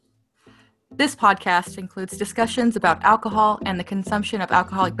This podcast includes discussions about alcohol and the consumption of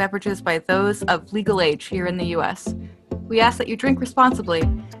alcoholic beverages by those of legal age here in the U.S. We ask that you drink responsibly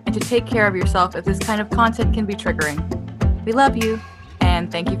and to take care of yourself if this kind of content can be triggering. We love you,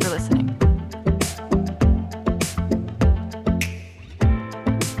 and thank you for listening.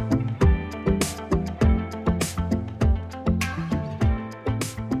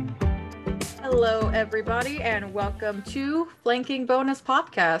 Hello, everybody, and welcome to Flanking Bonus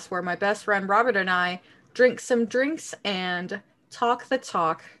Podcast, where my best friend Robert and I drink some drinks and talk the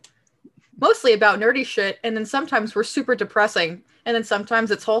talk. Mostly about nerdy shit, and then sometimes we're super depressing, and then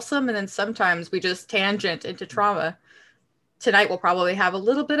sometimes it's wholesome, and then sometimes we just tangent into trauma. Tonight we'll probably have a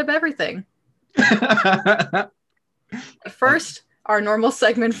little bit of everything. First, our normal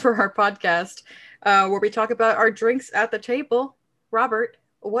segment for our podcast, where we talk about our drinks at the table. Robert,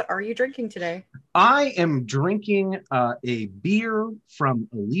 what are you drinking today? I am drinking a beer from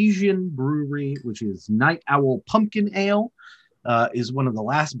Elysian Brewery, which is Night Owl Pumpkin Ale. Is one of the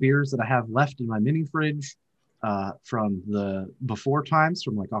last beers that I have left in my mini fridge from the before times,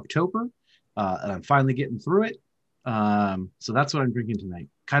 from like October. And I'm finally getting through it. So that's what I'm drinking tonight.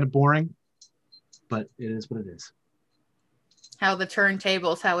 Kind of boring, but it is what it is. How the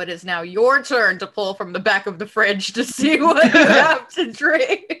turntables, how it is now your turn to pull from the back of the fridge to see what you have to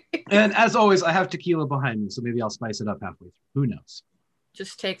drink. And as always, I have tequila behind me, so maybe I'll spice it up halfway through. Who knows?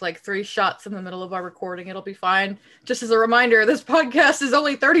 Just take like 3 shots in the middle of our recording. It'll be fine. Just as a reminder, this podcast is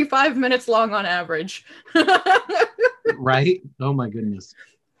only 35 minutes long on average. Right? Oh my goodness.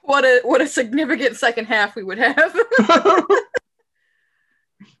 What a significant second half we would have.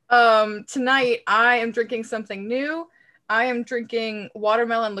 Tonight, I am drinking something new. I am drinking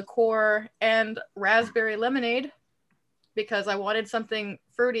watermelon liqueur and raspberry lemonade because I wanted something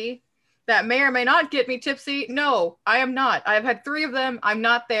fruity that may or may not get me tipsy. No, I am not. I've had 3 of them. I'm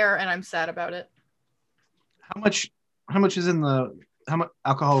not there, and I'm sad about it. How much is in the, how much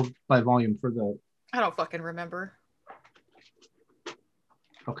alcohol by volume for the? I don't fucking remember.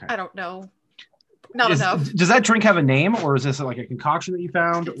 Okay. I don't know. Not enough. Does that drink have a name, or is this like a concoction that you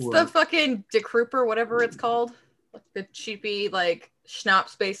found? It's or? the fucking De Kruper, whatever it's called. Like the cheapy, like,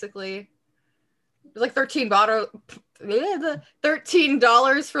 schnapps, basically. It's like $13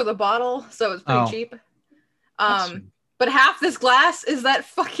 for the bottle, so it's pretty cheap. But half this glass is that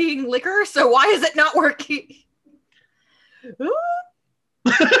fucking liquor, so why is it not working?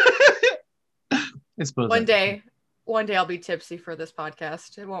 I suppose one day I'll be tipsy for this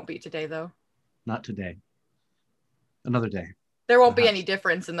podcast. It won't be today, though. Not today. Another day. There won't be any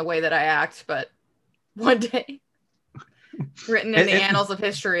difference in the way that I act, but one day. Written in the annals of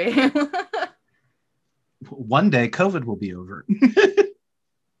history. One day COVID will be over.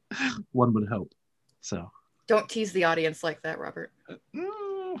 One would hope. So don't tease the audience like that, Robert.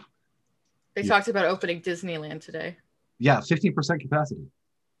 They talked about opening Disneyland today. Yeah, 15% capacity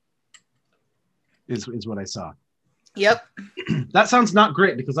is what I saw. Yep. That sounds not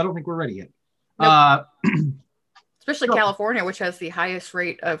great because I don't think we're ready yet. Nope. Especially California, which has the highest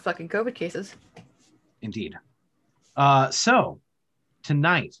rate of fucking COVID cases. Indeed. So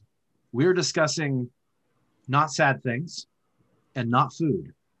tonight we're discussing not sad things and not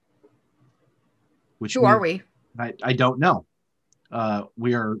food. Who are we? I don't know.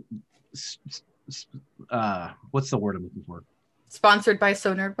 We are what's the word I'm looking for? Sponsored by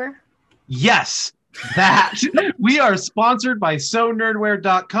So Nerdware? Yes, that. We are sponsored by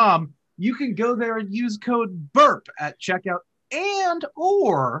SoNerdware.com. You can go there and use code BURP at checkout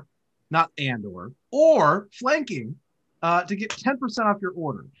or flanking to get 10% off your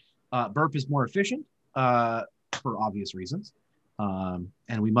order. Burp is more efficient for obvious reasons.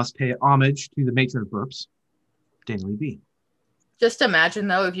 And we must pay homage to the matron of burps, Daniel B. Just imagine,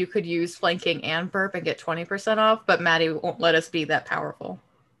 though, if you could use flanking and burp and get 20% off, but Maddie won't let us be that powerful.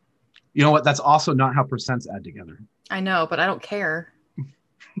 You know what? That's also not how percents add together. I know, but I don't care.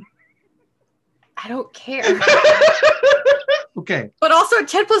 I don't care. Okay. But also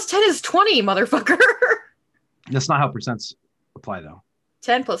 10 plus 10 is 20, motherfucker. That's not how percents apply, though.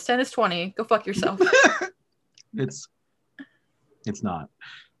 10 plus 10 is 20. Go fuck yourself. It's not.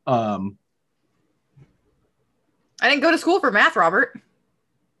 I didn't go to school for math, Robert.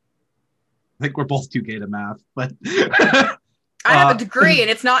 I think we're both too gay to math, but I have a degree and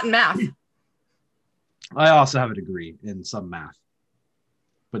it's not in math. I also have a degree in some math,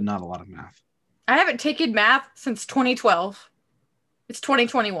 but not a lot of math. I haven't taken math since 2012. It's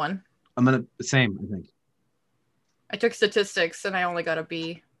 2021. I'm gonna same, I think. I took statistics and I only got a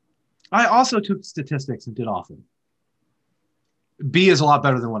B. I also took statistics and did awful. B is a lot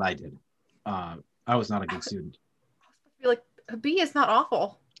better than what I did. I was not a good student. I feel like a B is not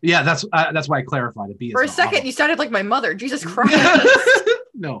awful. Yeah, that's why I clarified it. B is For a not second, auto. you sounded like my mother. Jesus Christ.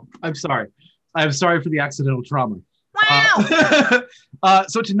 No, I'm sorry. I'm sorry for the accidental trauma. Wow.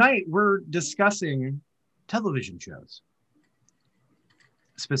 So tonight we're discussing television shows,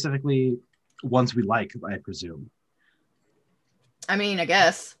 specifically ones we like, I presume. I mean, I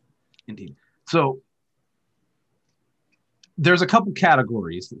guess. Indeed. So there's a couple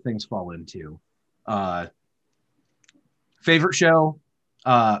categories that things fall into. Favorite show,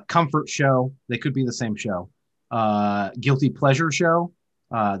 comfort show. They could be the same show. Guilty pleasure show,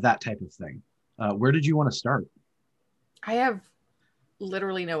 that type of thing. Where did you want to start? I have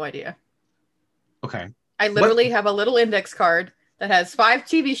literally no idea. Okay. I literally have a little index card that has 5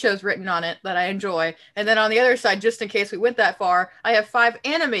 TV shows written on it that I enjoy. And then on the other side, just in case we went that far, I have 5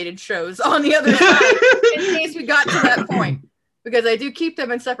 animated shows on the other side in case we got to that point. Because I do keep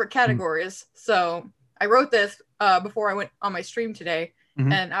them in separate categories. So I wrote this before I went on my stream today.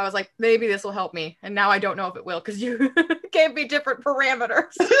 Mm-hmm. And I was like, maybe this will help me. And now I don't know if it will because you gave me different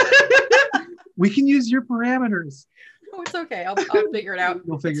parameters. We can use your parameters. Oh, it's okay. I'll figure it out.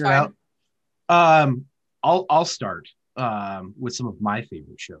 You'll figure it out. I'll start with some of my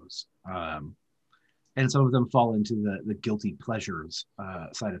favorite shows. And some of them fall into the guilty pleasures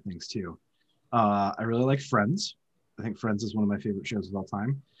side of things too. I really like Friends. I think Friends is one of my favorite shows of all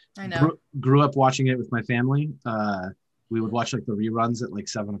time. I know. Grew up watching it with my family. We would watch like the reruns at like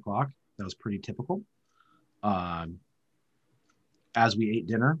 7:00. That was pretty typical. As we ate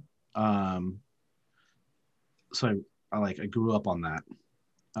dinner. So I grew up on that.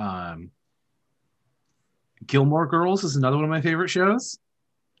 Gilmore Girls is another one of my favorite shows.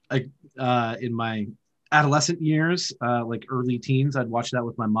 In my adolescent years, like early teens, I'd watch that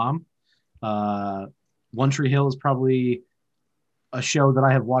with my mom. One Tree Hill is probably a show that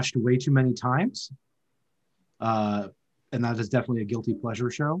I have watched way too many times. And that is definitely a guilty pleasure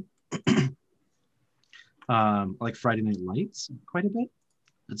show. I like Friday Night Lights quite a bit.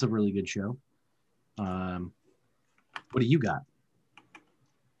 It's a really good show. What do you got?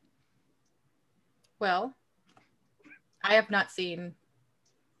 Well, I have not seen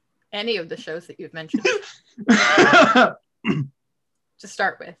any of the shows that you've mentioned. To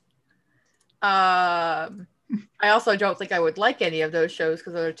start with. I also don't think I would like any of those shows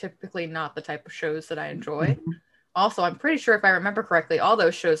because they're typically not the type of shows that I enjoy. Also, I'm pretty sure if I remember correctly, all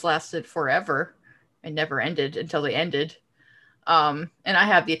those shows lasted forever and never ended until they ended. And I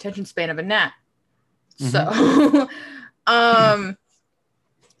have the attention span of a gnat. So, I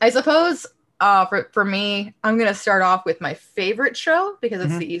suppose for me, I'm going to start off with my favorite show because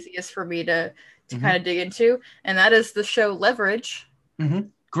it's the easiest for me to kind of dig into. And that is the show Leverage.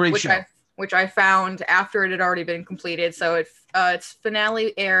 Great show. Which I found after it had already been completed. So its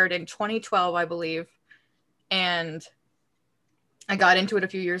finale aired in 2012, I believe. And I got into it a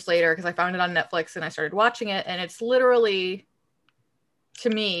few years later because I found it on Netflix and I started watching it. And it's literally,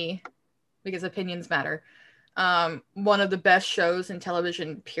 to me, because opinions matter, one of the best shows in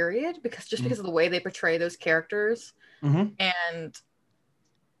television, period. Because of the way they portray those characters and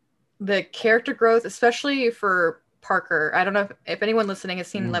the character growth, especially for Parker. I don't know if anyone listening has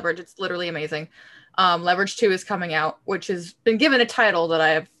seen Leverage. It's literally amazing. Leverage 2 is coming out, which has been given a title that I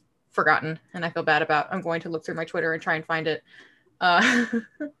have forgotten and I feel bad about. I'm going to look through my Twitter and try and find it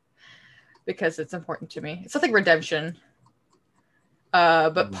because it's important to me. It's something Redemption.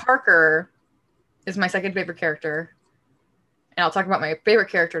 But Parker is my second favorite character. And I'll talk about my favorite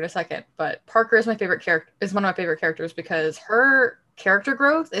character in a second. But Parker is my favorite character, is one of my favorite characters because her character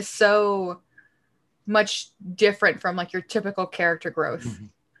growth is so much different from like your typical character growth.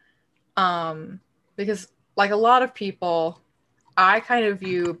 Because like a lot of people, I kind of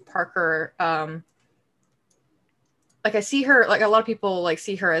view Parker like I see her, like a lot of people like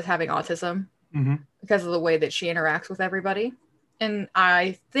see her as having autism because of the way that she interacts with everybody. And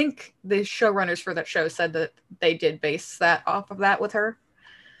I think the showrunners for that show said that they did base that off of that with her.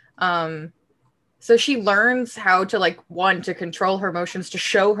 So she learns how to like, one, to control her emotions, to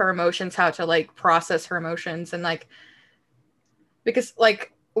show her emotions, how to like process her emotions. And like, because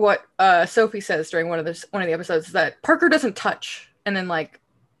like what Sophie says during one of the episodes is that Parker doesn't touch. And then like,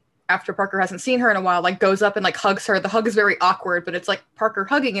 after Parker hasn't seen her in a while, like goes up and like hugs her. The hug is very awkward, but it's like Parker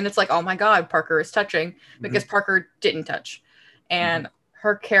hugging. And it's like, oh my God, Parker is touching because Parker didn't touch. And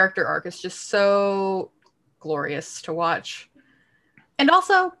her character arc is just so glorious to watch. And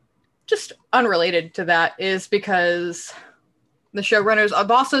also, just unrelated to that is because the showrunners have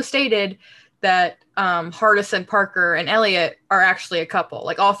also stated that Hardison, Parker, and Elliot are actually a couple.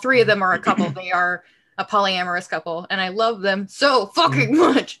 Like all 3 of them are a couple. They are a polyamorous couple. And I love them so fucking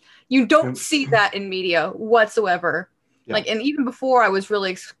much. You don't see that in media whatsoever. Yeah. Like, and even before I was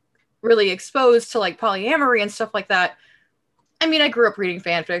really exposed to like polyamory and stuff like that. I mean, I grew up reading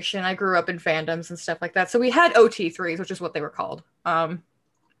fan fiction. I grew up in fandoms and stuff like that. So we had OT3s, which is what they were called.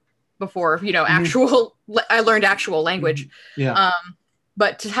 Before, actual, I learned actual language. Yeah.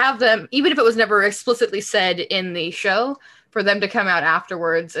 But to have them, even if it was never explicitly said in the show, for them to come out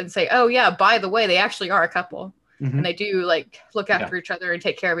afterwards and say, oh yeah, by the way, they actually are a couple. And they do like look after each other and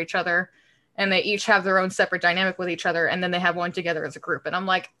take care of each other. And they each have their own separate dynamic with each other. And then they have one together as a group. And I'm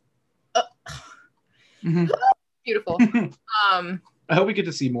like, beautiful. I hope we get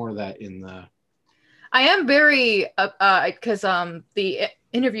to see more of that in the. I am very because the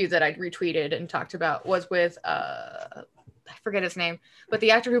interview that I retweeted and talked about was with I forget his name, but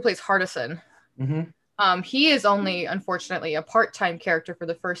the actor who plays Hardison. He is only unfortunately a part-time character for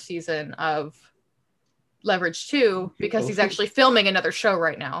the first season of Leverage 2 because he's actually filming another show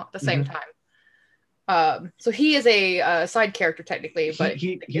right now at the same time. So he is a side character technically, but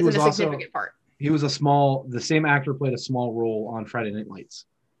he was a significant part. He was the same actor played a small role on Friday Night Lights.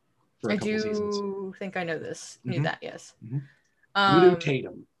 I do think I know this. Knew that, yes. Voodoo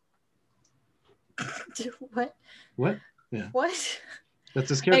Tatum. What? What? Yeah. What? That's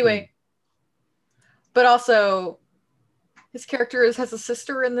his character. Anyway, but also his character has a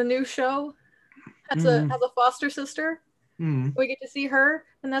sister in the new show. Has a foster sister. We get to see her,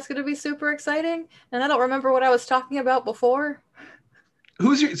 and that's going to be super exciting. And I don't remember what I was talking about before.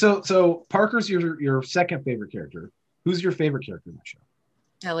 Who's your so Parker's your second favorite character? Who's your favorite character in that show?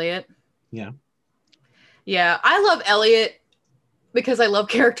 Elliot. Yeah, I love Elliot because I love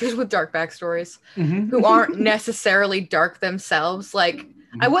characters with dark backstories who aren't necessarily dark themselves. Like,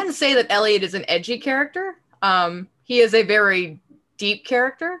 I wouldn't say that Elliot is an edgy character. He is a very deep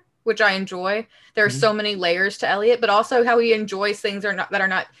character, which I enjoy. There are so many layers to Elliot, but also how he enjoys things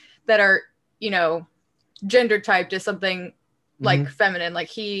that are gender typed as something like feminine. Like,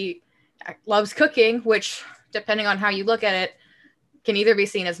 he loves cooking, which depending on how you look at it can either be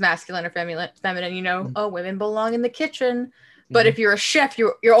seen as masculine or feminine. Oh, women belong in the kitchen. But if you're a chef,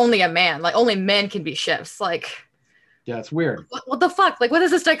 you're only a man. Like, only men can be chefs. Like, yeah, it's weird. What the fuck? Like, what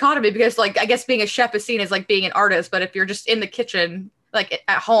is this dichotomy? Because, like, I guess being a chef is seen as like being an artist, but if you're just in the kitchen, like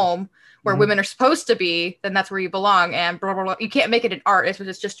at home, where women are supposed to be, then that's where you belong. And blah blah blah. You can't make it an art.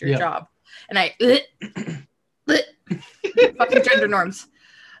 It's just your job. And fucking gender norms.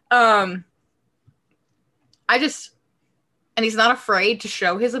 And he's not afraid to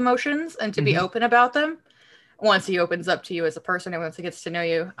show his emotions and to be open about them once he opens up to you as a person and once he gets to know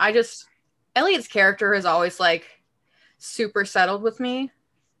you. Elliot's character is always like super settled with me.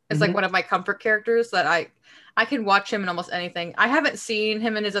 It's like one of my comfort characters that I can watch him in almost anything. I haven't seen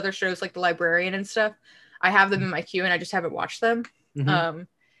him in his other shows like The Librarian and stuff. I have them in my queue and I just haven't watched them.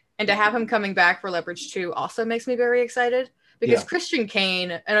 And to have him coming back for Leverage 2 also makes me very excited because Christian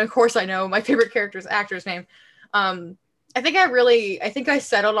Kane, and of course I know my favorite actor's name. I think I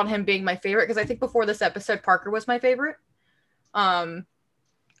settled on him being my favorite because I think before this episode, Parker was my favorite. But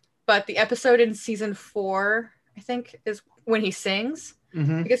the episode in season 4, I think, is when he sings.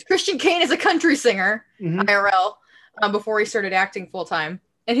 Because Christian Kane is a country singer, IRL, before he started acting full time.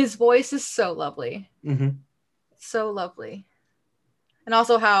 And his voice is so lovely. So lovely. And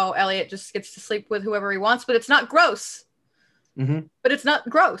also how Elliot just gets to sleep with whoever he wants, but it's not gross. But it's not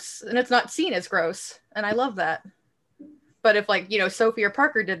gross, and it's not seen as gross. And I love that. But if, like, Sophie or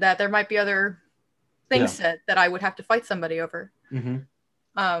Parker did that, there might be other things said that I would have to fight somebody over.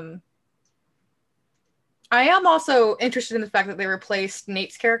 I am also interested in the fact that they replaced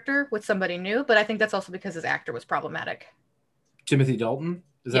Nate's character with somebody new, but I think that's also because his actor was problematic. Timothy Dalton?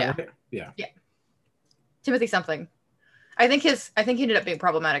 Is that right? Yeah. Timothy something. I think he ended up being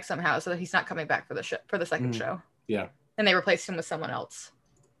problematic somehow, so that he's not coming back for the second show. Yeah. And they replaced him with someone else.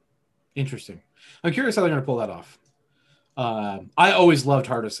 Interesting. I'm curious how they're going to pull that off. I always loved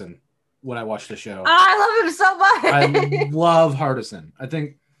Hardison when I watched the show. I love him so much. I love Hardison. I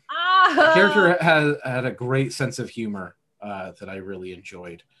think the character had a great sense of humor that I really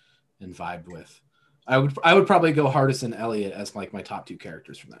enjoyed and vibed with. I would probably go Hardison Elliot as like my top 2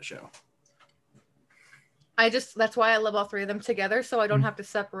 characters from that show. That's why I love all 3 of them together, so I don't have to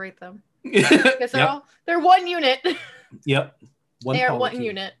separate them. Because they're one unit. Yep. They are one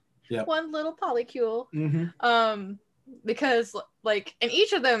unit. Yep. One little polycule. Because like, and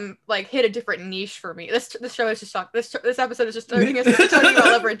each of them like hit a different niche for me. This show is just this episode is just talking about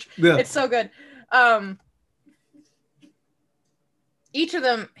Leverage. Yeah. It's so good. Each of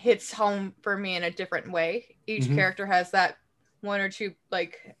them hits home for me in a different way. Each character has that one or two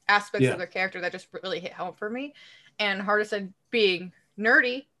like aspects of their character that just really hit home for me. And Hardison being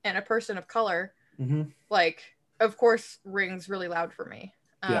nerdy and a person of color, like of course, rings really loud for me.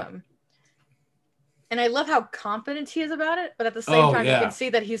 Yeah. And I love how confident he is about it, but at the same time, yeah. you can see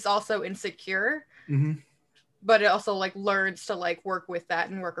that he's also insecure. Mm-hmm. But it also like learns to like work with that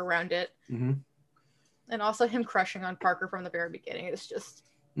and work around it. Mm-hmm. And also him crushing on Parker from the very beginning is just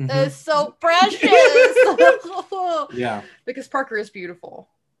Mm-hmm. it's so precious. Yeah. Because Parker is beautiful.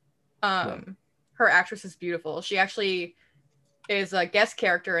 Her actress is beautiful. She actually is a guest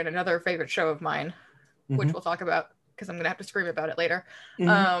character in another favorite show of mine, which we'll talk about because I'm gonna have to scream about it later.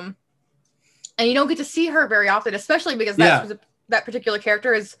 Mm-hmm. And you don't get to see her very often, especially because that particular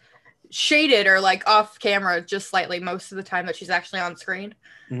character is shaded or like off camera just slightly most of the time that she's actually on screen.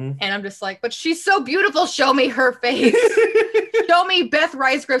 Mm-hmm. And I'm just like, but she's so beautiful. Show me her face. Show me Beth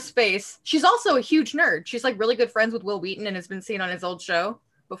Ricegriff's face. She's also a huge nerd. She's like really good friends with Will Wheaton and has been seen on his old show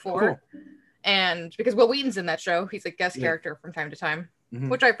before. Cool. And because Will Wheaton's in that show, he's a guest character from time to time,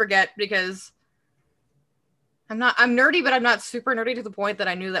 which I forget because I'm nerdy, but I'm not super nerdy to the point that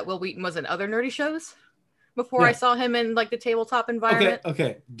I knew that Will Wheaton was in other nerdy shows before I saw him in like the tabletop environment.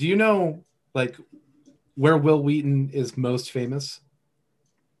 Okay. Do you know like where Will Wheaton is most famous?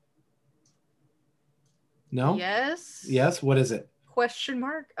 No? Yes? What is it? Question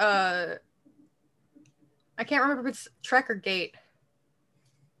mark? I can't remember if it's Trek or Gate.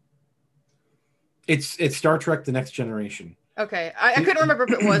 It's Star Trek: The Next Generation. Okay. I couldn't remember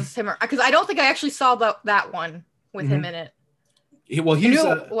if it was him or because I don't think I actually saw that one with him in it.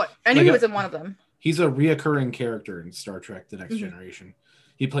 I knew he was in one of them. He's a reoccurring character in Star Trek: The Next Generation.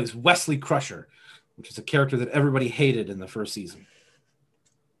 He plays Wesley Crusher, which is a character that everybody hated in the first season.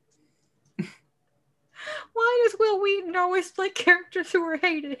 Why does Will Wheaton always play characters who are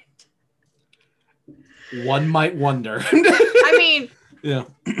hated? One might wonder. I mean, yeah.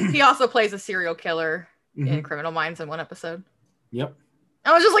 He also plays a serial killer in Criminal Minds in one episode. Yep.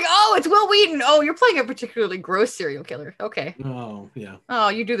 I was just like, oh, it's Will Wheaton. Oh, you're playing a particularly gross serial killer. Okay. Oh, yeah. Oh,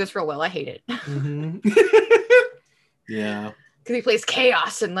 you do this real well. I hate it. Yeah. Because he plays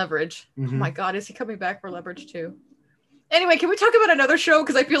chaos in Leverage. Oh my God, is he coming back for Leverage too? Anyway, can we talk about another show?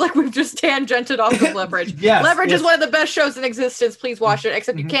 Because I feel like we've just tangented off of Leverage. Yes, Leverage is one of the best shows in existence. Please watch it.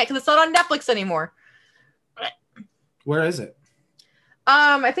 Except you can't because it's not on Netflix anymore. Where is it?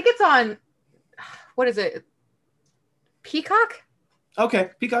 I think it's on, what is it? Peacock? Okay,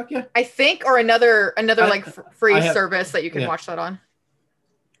 Peacock, yeah. I think, or another free service that you can watch that on.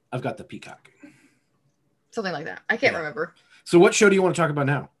 I've got the Peacock. Something like that. I can't remember. So what show do you want to talk about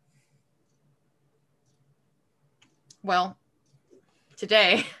now? Well,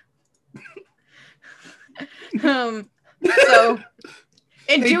 today. So,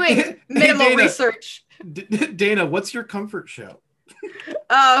 in doing minimal research. Dana, what's your comfort show?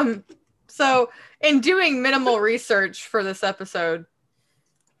 So in doing minimal research for this episode,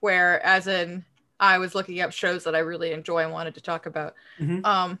 where as in I was looking up shows that I really enjoy and wanted to talk about,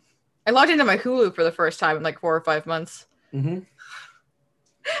 I logged into my Hulu for the first time in like 4 or 5 months. And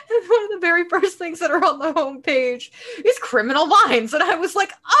one of the very first things that are on the homepage is Criminal Minds. And I was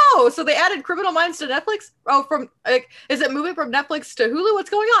like, oh, so they added Criminal Minds to Netflix? Oh, is it moving from Netflix to Hulu?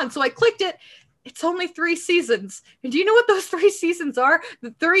 What's going on? So I clicked it. It's only 3 seasons. And do you know what those 3 seasons are? The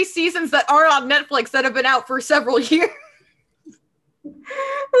 3 seasons that aren't on Netflix that have been out for several years.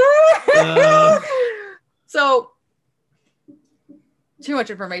 So, too much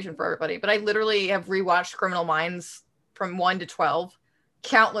information for everybody. But I literally have rewatched Criminal Minds from 1 to 12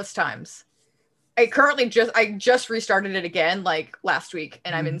 countless times. I just restarted it again like last week,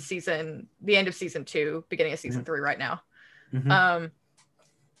 and I'm in the end of season 2, beginning of season 3 right now.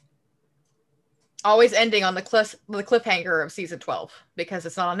 Always ending on the cliffhanger of season 12 because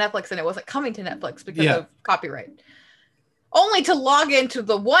it's not on Netflix and it wasn't coming to Netflix because of copyright. Only to log into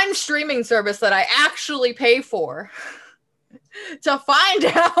the one streaming service that I actually pay for to find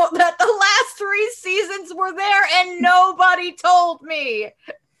out that the last 3 seasons were there and nobody told me.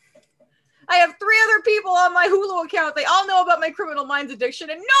 I have 3 other people on my Hulu account. They all know about my Criminal Minds addiction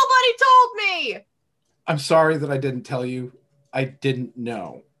and nobody told me. I'm sorry that I didn't tell you. I didn't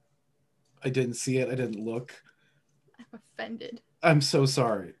know. I didn't see it. I didn't look. I'm offended. I'm so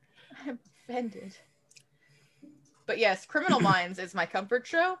sorry. I'm offended. But yes, Criminal Minds is my comfort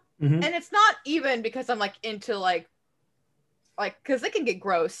show. And it's not even because I'm like into like because it can get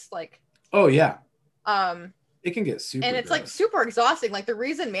gross. Like, oh yeah. It can get super and it's gross. like super exhausting. Like the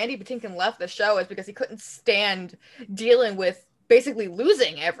reason Mandy Patinkin left the show is because he couldn't stand dealing with basically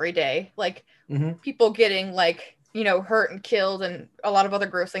losing every day. Like people getting like, you know, hurt and killed and a lot of other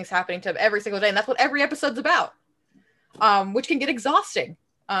gross things happening to him every single day. And that's what every episode's about. Which can get exhausting.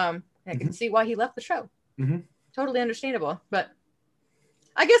 I can see why he left the show. Totally understandable. But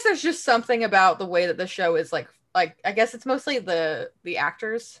I guess there's just something about the way that the show is like like I guess it's mostly the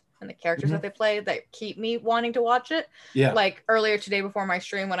actors and the characters that they play that keep me wanting to watch it. Yeah. Like earlier today before my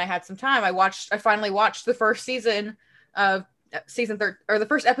stream, when I had some time, I finally watched the first season of the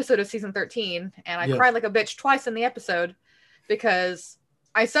first episode of season 13, and I cried like a bitch twice in the episode because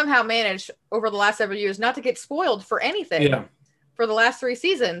I somehow managed over the last several years not to get spoiled for anything for the last 3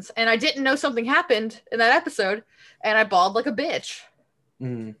 seasons, and I didn't know something happened in that episode, and I bawled like a bitch.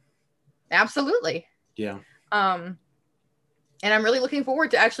 Absolutely. Yeah. And I'm really looking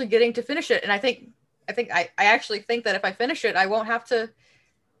forward to actually getting to finish it. And I actually think that if I finish it, I won't have to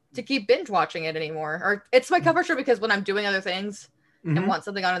keep binge watching it anymore. Or it's my comfort show because when I'm doing other things and want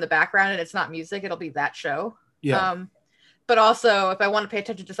something on in the background and it's not music, it'll be that show. Yeah. But also if I want to pay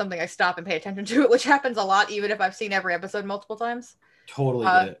attention to something, I stop and pay attention to it, which happens a lot, even if I've seen every episode multiple times. Totally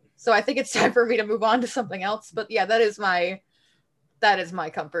get it. So I think it's time for me to move on to something else. But yeah, that is my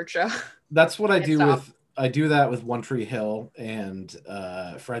comfort show. That's what I do I do that with One Tree Hill and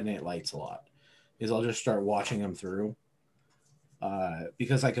Friday Night Lights a lot. Is I'll just start watching them through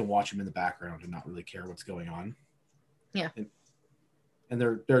because I can watch them in the background and not really care what's going on. Yeah, and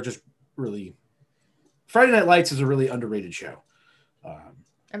they're just really. Friday Night Lights is a really underrated show.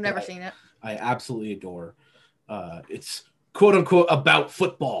 I've never seen it. I absolutely adore. It's quote unquote about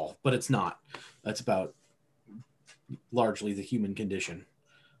football, but it's not. It's about largely the human condition.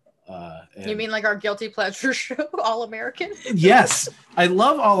 You mean like our guilty pleasure show, All American? Yes, I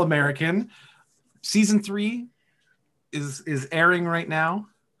love All American. Season 3 is airing right now.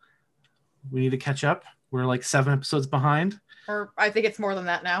 We need to catch up. We're like 7 episodes behind. Or I think it's more than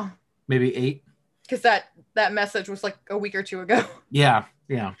that now. Maybe 8. Because that message was like a week or 2 ago. Yeah.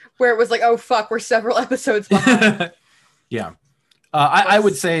 Where it was like, oh fuck, we're several episodes behind. Yeah. I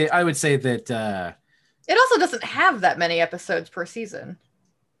would say that it also doesn't have that many episodes per season.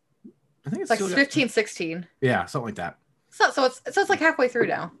 I think it's like 15, 16. Yeah, something like that. So it's like halfway through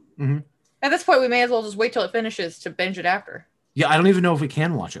now. At this point, we may as well just wait till it finishes to binge it after. Yeah, I don't even know if we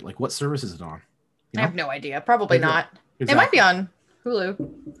can watch it. Like, what service is it on? You know? I have no idea. Probably not. Exactly. It might be on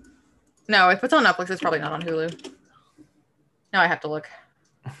Hulu. No, if it's on Netflix, it's probably not on Hulu. Now I have to look.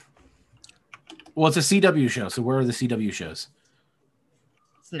 Well, it's a CW show, so where are the CW shows?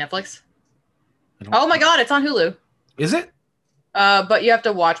 It's Netflix. Oh my god, it's on Hulu. Is it? But you have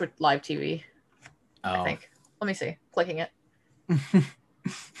to watch with live TV. Oh. I think. Let me see. Clicking it.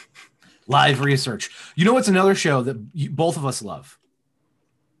 Live research. You know what's another show that both of us love?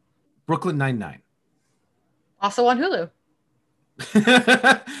 Brooklyn Nine-Nine. Also on Hulu.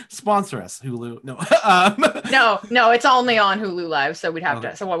 Sponsor us, Hulu. No. No, it's only on Hulu Live, so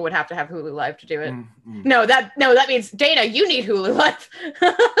someone would have to have Hulu Live to do it. No, that means Dana, you need Hulu Live.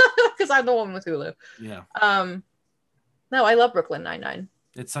 Because I'm the one with Hulu. Yeah. No, I love Brooklyn Nine-Nine.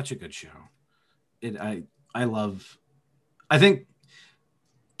 It's such a good show. I think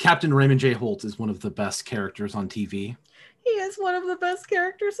Captain Raymond J. Holt is one of the best characters on TV. He is one of the best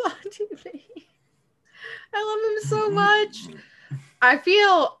characters on TV. I love him so much.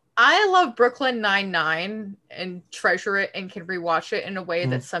 I love Brooklyn Nine-Nine and treasure it and can rewatch it in a way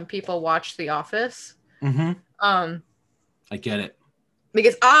that some people watch The Office. I get it.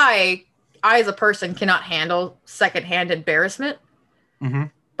 Because I as a person cannot handle secondhand embarrassment.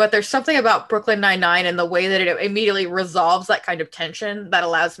 But there's something about Brooklyn Nine-Nine and the way that it immediately resolves that kind of tension that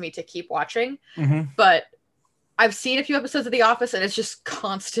allows me to keep watching. But I've seen a few episodes of The Office and it's just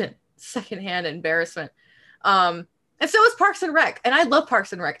constant secondhand embarrassment. And so is Parks and Rec. And I love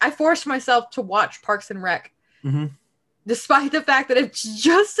Parks and Rec. I forced myself to watch Parks and Rec. Despite the fact that it's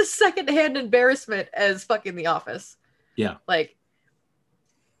just a secondhand embarrassment as fucking The Office. Yeah. Like,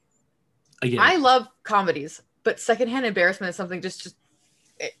 I love comedies, but secondhand embarrassment is something it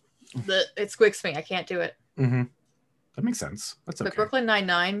squicks me. I can't do it. That makes sense. That's okay. But Brooklyn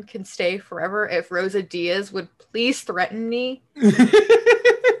Nine-Nine can stay forever if Rosa Diaz would please threaten me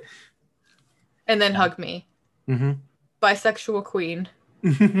and then hug me. Bisexual queen.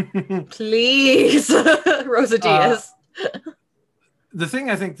 Please, Rosa Diaz. The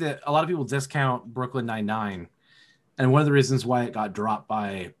thing I think that a lot of people discount Brooklyn Nine-Nine, and one of the reasons why it got dropped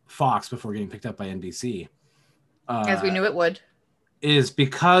by Fox before getting picked up by NBC, as we knew it would, is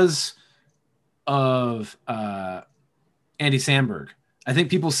because of Andy Samberg. I think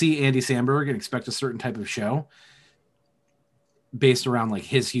people see Andy Samberg and expect a certain type of show based around like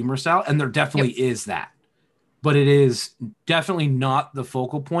his humor style, and there definitely is that. But it is definitely not the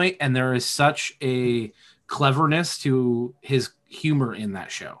focal point, and there is such a cleverness to his humor in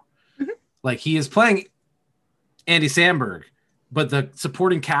that show. Like, he is playing Andy Samberg, but the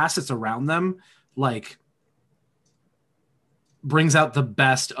supporting cast that's around them, like, brings out the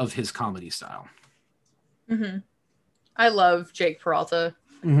best of his comedy style. Mm-hmm. I love Jake Peralta.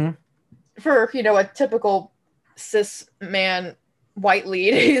 Mm-hmm. For, a typical cis man white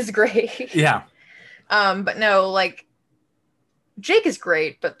lead is great. Yeah. But no, like, Jake is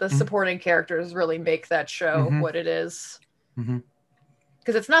great, but the Mhm. supporting characters really make that show Mhm. what it is. Mm-hmm.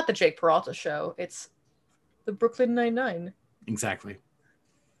 Because it's not the Jake Peralta show, it's the Brooklyn Nine-Nine. Exactly.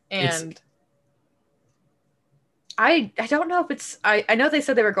 And I don't know if it's I know they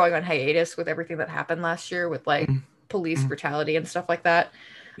said they were going on hiatus with everything that happened last year with like police brutality and stuff like that.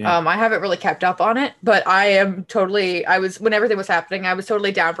 Yeah. I haven't really kept up on it, but I was when everything was happening, I was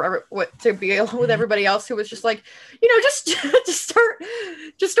totally down for to be with everybody else who was just like, just start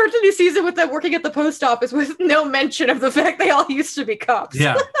the new season with them working at the post office with no mention of the fact they all used to be cops.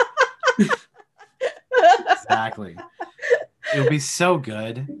 Yeah. Exactly. It would be so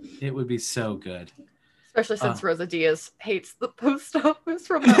good. It would be so good. Especially since Rosa Diaz hates the post office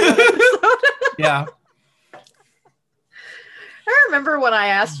from that one episode. Yeah. I remember when I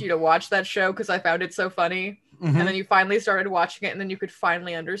asked you to watch that show because I found it so funny, Mm-hmm. and then you finally started watching it, and then you could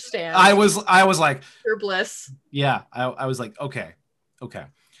finally understand. I was like, your bliss. Yeah, I was like, okay. So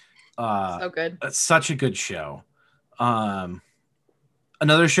good. It's such a good show.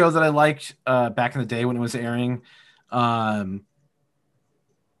 Another show that I liked back in the day when it was airing was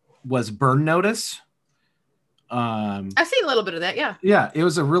Burn Notice. I've seen a little bit of that. Yeah. Yeah, it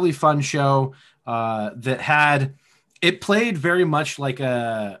was a really fun show it played very much like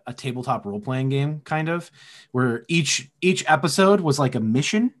a tabletop role-playing game, kind of, where each episode was like a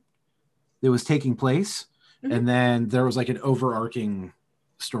mission that was taking place. Mm-hmm. And then there was like an overarching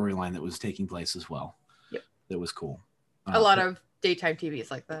storyline that was taking place as well. Yep. That was cool. A lot of daytime TV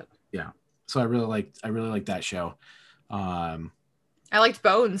is like that. Yeah. So I really liked that show. I liked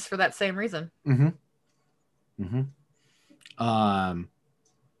Bones for that same reason. Mm-hmm. Mm-hmm.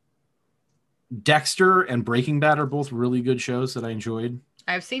 Dexter and Breaking Bad are both really good shows that I enjoyed.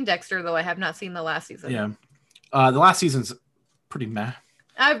 I've seen Dexter, though I have not seen the last season. Yeah. The last season's pretty meh.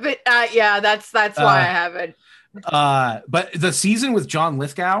 Yeah, that's why I haven't. But the season with John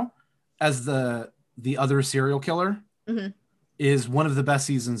Lithgow as the other serial killer mm-hmm. is one of the best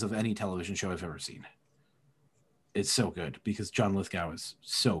seasons of any television show I've ever seen. It's so good because John Lithgow is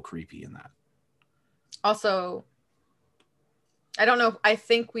so creepy in that. Also, I don't know. I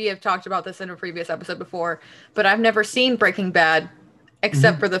think we have talked about this in a previous episode before, but I've never seen Breaking Bad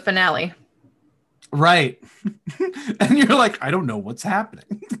except for the finale. Right. And you're like, I don't know what's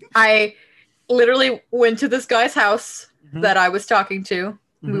happening. I literally went to this guy's house that I was talking to.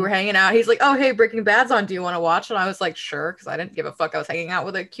 We were hanging out. He's like, oh, hey, Breaking Bad's on. Do you want to watch? And I was like, sure, because I didn't give a fuck. I was hanging out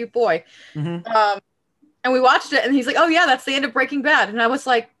with a cute boy. Mm-hmm. And we watched it, and he's like, oh, yeah, that's the end of Breaking Bad. And I was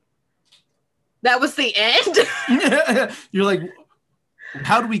like, that was the end? You're like,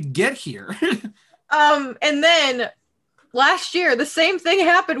 how do we get here? And then last year, the same thing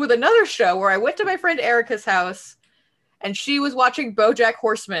happened with another show where I went to my friend Erica's house, and she was watching BoJack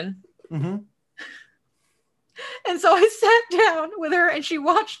Horseman. Mm-hmm. And so I sat down with her, and she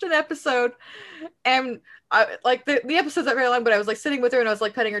watched an episode, and the episode's not very long, but I was like sitting with her, and I was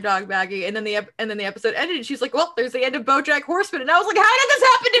like petting her dog Maggie, and then the episode ended, and she's like, "Well, there's the end of BoJack Horseman," and I was like, "How did this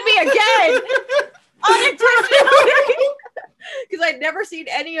happen to me again?" Unintentionally, because I'd never seen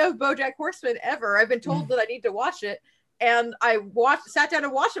any of BoJack Horseman ever. I've been told that I need to watch it, and I sat down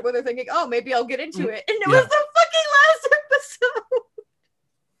and watched it with her, thinking, "Oh, maybe I'll get into it," and it was the fucking last episode.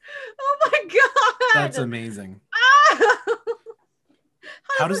 Oh my god, that's amazing.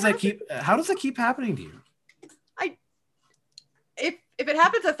 How does that keep happening to you? If it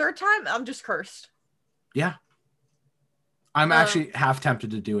happens a third time, I'm just cursed. Yeah. I'm actually half tempted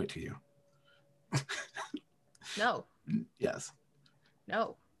to do it to you. No. Yes.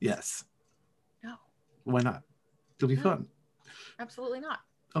 No. Yes. No. Why not? It'll be fun. Absolutely not.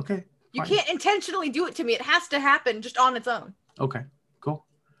 Okay. You can't intentionally do it to me. It has to happen just on its own. Okay. Cool.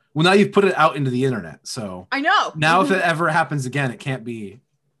 Well, now you've put it out into the internet, so I know. Now, if it ever happens again, it can't be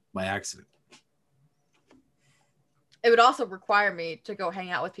by accident. It would also require me to go hang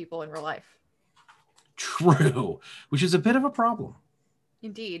out with people in real life. True, which is a bit of a problem.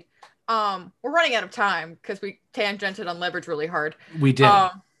 Indeed. We're running out of time because we tangented on Leverage really hard. We did.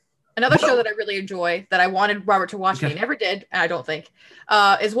 Another show that I really enjoy that I wanted Robert to watch, and he never did, and I don't think,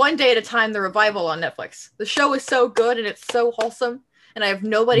 is One Day at a Time, the revival on Netflix. The show is so good and it's so wholesome, and I have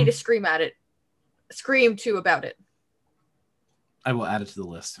nobody to scream to about it. I will add it to the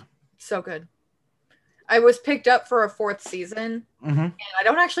list. So good. I was picked up for a 4th season, and I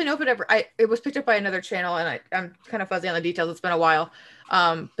don't actually know if it was picked up by another channel, and I'm kind of fuzzy on the details. It's been a while,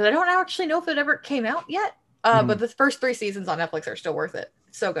 but I don't actually know if it ever came out yet. But the first 3 seasons on Netflix are still worth it.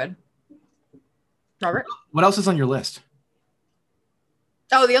 It's so good. Robert? What else is on your list?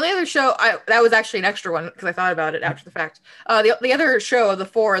 Oh, the only other show that was actually an extra one because I thought about it after the fact. The other show of the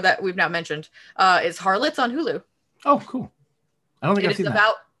 4 that we've now mentioned is Harlots on Hulu. Oh, cool. I don't think I've seen that. It is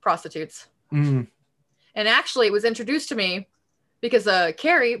about prostitutes. Mm. And actually, it was introduced to me because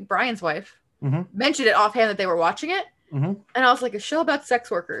Carrie, Brian's wife, Mm-hmm. mentioned it offhand that they were watching it. Mm-hmm. And I was like, a show about sex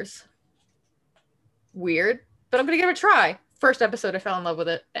workers. Weird, but I'm going to give it a try. First episode, I fell in love with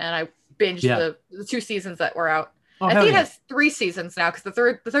it, and I binged the 2 seasons that were out. Oh, I think it has 3 seasons now because the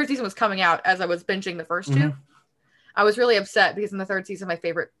third season was coming out as I was binging the first 2. Mm-hmm. I was really upset because in the 3rd season, my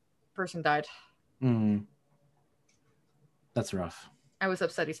favorite person died. Mm. That's rough. I was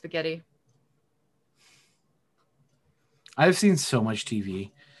upsetty spaghetti. I've seen so much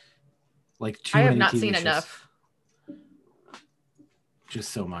TV. Like too I have many not TV seen shows. enough.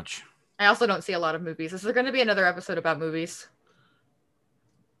 Just so much. I also don't see a lot of movies. Is there going to be another episode about movies?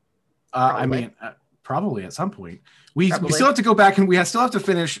 I mean, probably at some point. We Probably. still have to go back and we still have to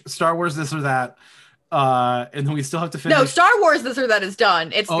finish Star Wars this or that. And then we still have to finish. No, Star Wars this or that is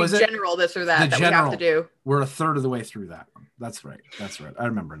done. It's Oh, the general this or that we have to do. We're a third of the way through that one. That's right. I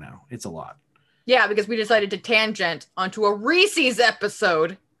remember now. It's a lot. Yeah, because we decided to tangent onto a Reese's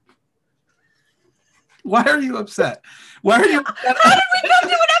episode. Why are you upset? Why are you upset? How did we come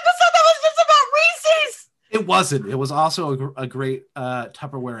to an episode that was just about Reese's? It wasn't. It was also a great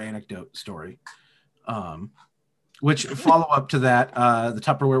Tupperware anecdote story. Which follow up to that, the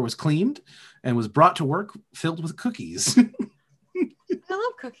Tupperware was cleaned and was brought to work filled with cookies. I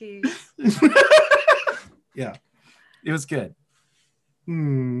love cookies. Yeah, it was good.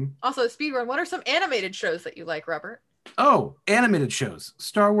 Also, speedrun, what are some animated shows that you like, Robert? Oh, animated shows.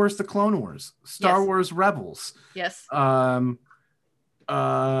 Star Wars The Clone Wars. Star Wars Rebels. Yes. Some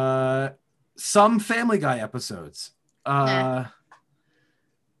Family Guy episodes.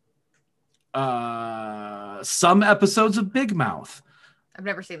 Some episodes of Big Mouth. I've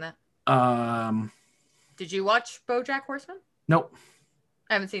never seen that. Did you watch BoJack Horseman? Nope.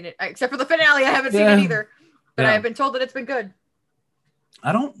 I haven't seen it. Except for the finale, I haven't seen it either. But I have been told that it's been good.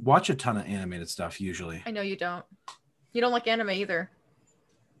 I don't watch a ton of animated stuff usually. I know you don't. You don't like anime either.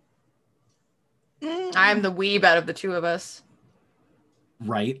 I'm the weeb out of the 2 of us.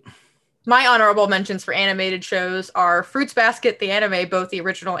 Right. My honorable mentions for animated shows are Fruits Basket, the anime, both the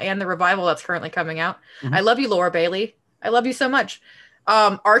original and the revival that's currently coming out. Mm-hmm. I love you, Laura Bailey. I love you so much.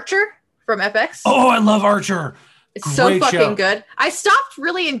 Archer from FX. Oh, I love Archer. It's so fucking good. I stopped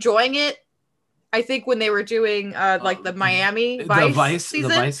really enjoying it. I think when they were doing like the Miami Vice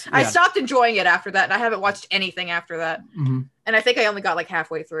season, I stopped enjoying it after that, and I haven't watched anything after that. Mm-hmm. And I think I only got like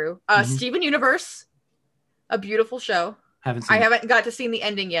halfway through. Steven Universe, a beautiful show. I haven't got to see the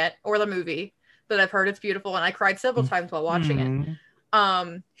ending yet or the movie, but I've heard it's beautiful, and I cried several times while watching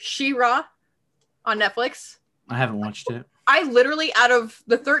it. She-Ra on Netflix. I haven't watched it. I literally, out of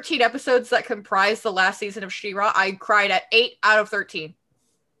the 13 episodes that comprise the last season of She-Ra, I cried at 8 out of 13.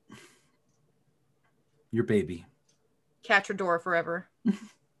 Your baby. Catch Your Door Forever.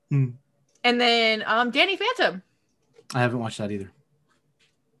 And then Danny Phantom. I haven't watched that either.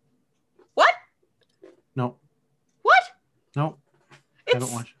 What? No. What? No. I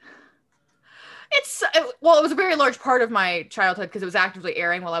haven't watched. It was a very large part of my childhood because it was actively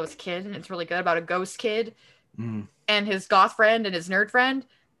airing while I was a kid, and it's really good about a ghost kid and his goth friend and his nerd friend.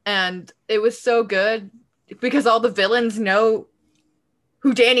 And it was so good because all the villains know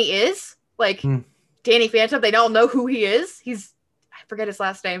who Danny is. Like Danny Phantom, they all know who he is. I forget his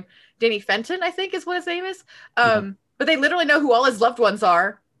last name. Danny Fenton, I think is what his name is. But they literally know who all his loved ones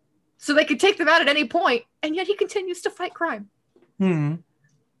are. So they could take them out at any point, and yet he continues to fight crime.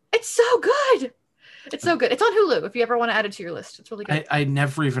 It's so good. It's so good. It's on Hulu if you ever want to add it to your list. It's really good. I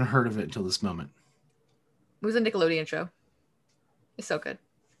never even heard of it until this moment. It was a Nickelodeon show. It's so good.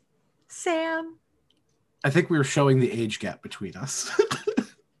 Sam. I think we were showing the age gap between us.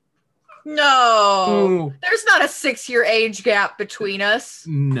 No. There's not a 6-year age gap between us.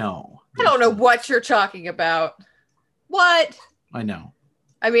 No. I don't know what you're talking about. What? I know.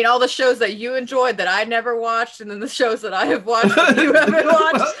 I mean, all the shows that you enjoyed that I never watched, and then the shows that I have watched that you haven't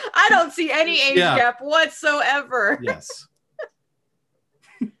watched. I don't see any age gap whatsoever. Yes.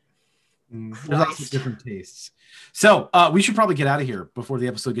 There's lots of different tastes. So we should probably get out of here before the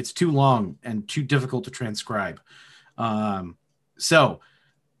episode gets too long and too difficult to transcribe. So,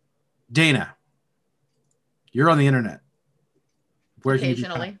 Dana, you're on the internet. Where can you be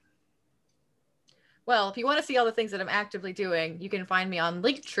found? Well, if you want to see all the things that I'm actively doing, you can find me on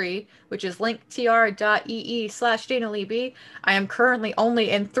Linktree, which is linktr.ee/DanaLeeB. I am currently only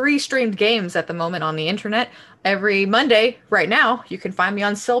in 3 streamed games at the moment on the internet. Every Monday, right now, you can find me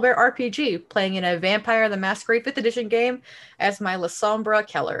on Silbear RPG, playing in a Vampire the Masquerade 5th edition game as my Lasombra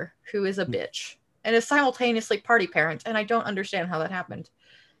Keller, who is a bitch, and is simultaneously party parent, and I don't understand how that happened.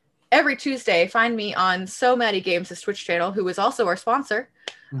 Every Tuesday, find me on So Maddie Games' Twitch channel, who is also our sponsor.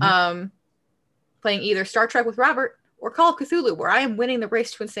 Playing either Star Trek with Robert or Call of Cthulhu, where I am winning the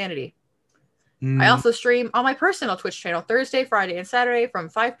race to insanity. I also stream on my personal Twitch channel Thursday, Friday, and Saturday from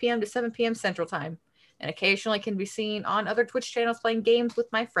 5 p.m. to 7 p.m. Central Time, and occasionally can be seen on other Twitch channels playing games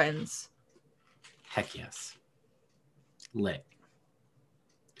with my friends. Heck yes. Lit.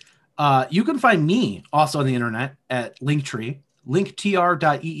 You can find me also on the internet at Linktree,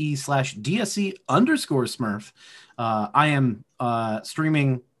 linktr.ee/DSC_Smurf. I am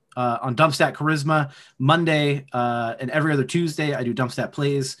streaming on Dumpstat Charisma Monday and every other Tuesday. I do Dumpstat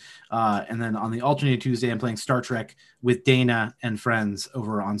Plays. And then on the alternating Tuesday, I'm playing Star Trek with Dana and friends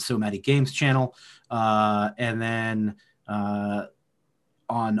over on So Maddie Games channel. And then on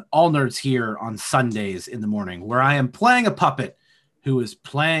All Nerds here on Sundays in the morning, where I am playing a puppet who is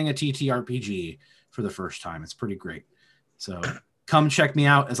playing a TTRPG for the first time. It's pretty great. So come check me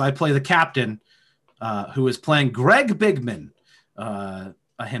out as I play the captain who is playing Greg Bigman, a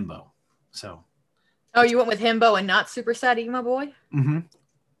himbo. So, oh, you went with himbo and not Super Sad Emo Boy? Mm-hmm.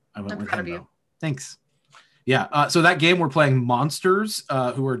 I went I'm with proud himbo. of you. Thanks. Yeah. So that game, we're playing monsters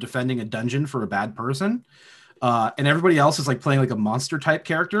who are defending a dungeon for a bad person, and everybody else is like playing like a monster type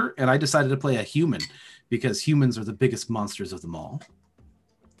character, and I decided to play a human because humans are the biggest monsters of them all.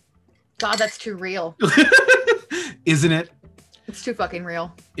 God, that's too real. Isn't it? It's too fucking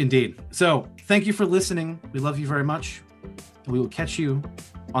real. Indeed. So thank you for listening. We love you very much. And we will catch you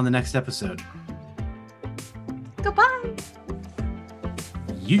on the next episode. Goodbye.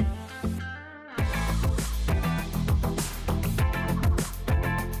 You.